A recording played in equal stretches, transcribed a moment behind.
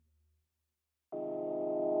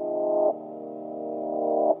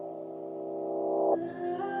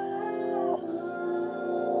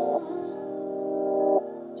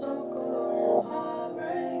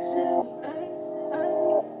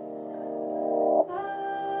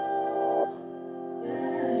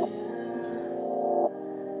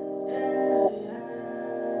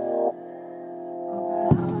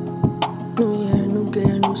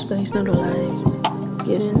space, no delay.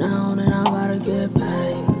 Getting down and I gotta get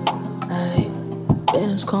paid. Ayy,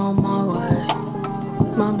 bands come my way.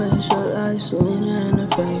 My bitch look like Selena in the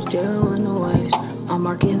face, Jello in the waist. I'm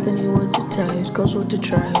Mark Anthony with the taste, goes with the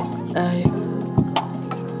trade. Ayy,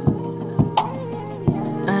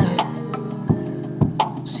 ayy.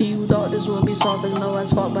 See, you thought this would be soft as no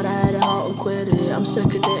asphalt, but I had it hard and quit it. I'm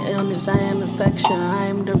sicker than illness, I am infection, I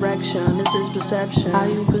am direction, this is perception. How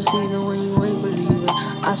you perceiving when you ain't believing?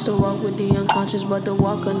 I still walk with the unconscious, but the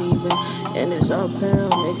walk uneven. And it's uphill,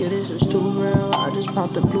 nigga, this is too real. I just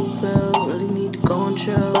popped the blue pill, really need to go and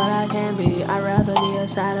chill. But I can't be, I'd rather be a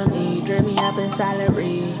side of me. Dream me up in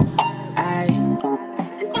salary. Ayy.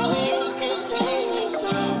 Only you can save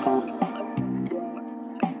yourself.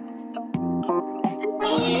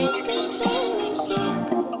 Only you can save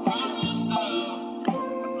yourself. Find yourself.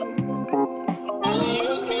 Only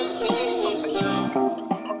you can save yourself.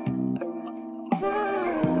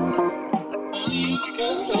 Only you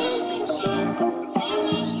can save yourself.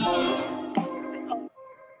 Find yourself.